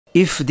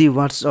If the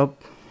WhatsApp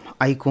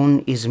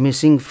icon is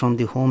missing from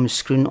the home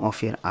screen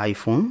of your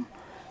iPhone,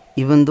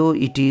 even though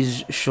it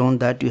is shown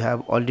that you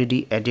have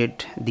already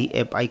added the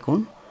app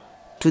icon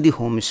to the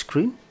home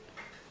screen,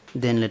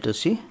 then let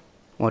us see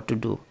what to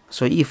do.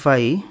 So if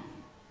I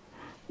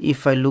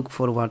look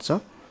for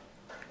WhatsApp,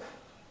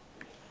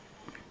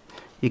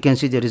 you can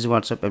see there is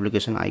WhatsApp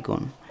application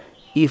icon.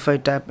 If I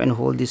tap and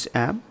hold this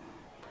app,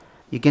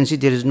 you can see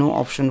there is no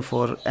option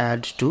for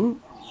add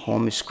to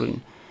home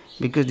screen,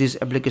 because this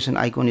application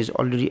icon is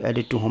already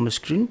added to home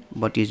screen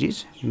but it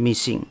is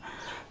missing.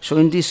 So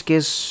in this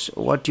case,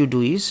 what you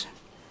do is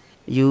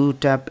you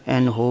tap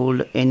and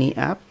hold any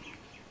app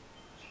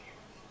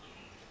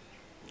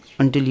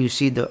until you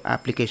see the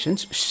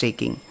applications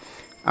shaking.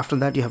 After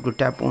that, you have to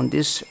tap on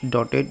this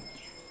dotted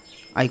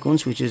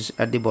icons which is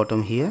at the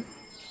bottom here,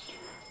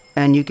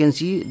 and you can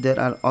see there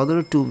are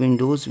other two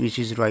windows which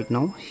is right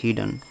now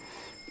hidden.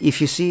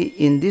 If you see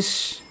in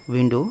this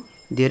window,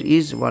 there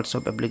is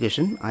WhatsApp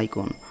application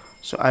icon.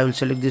 So I will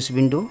select this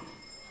window,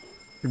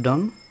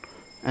 done,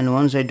 and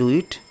once I do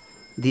it,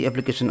 the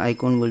application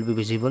icon will be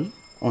visible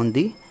on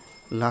the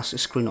last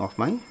screen of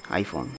my iPhone.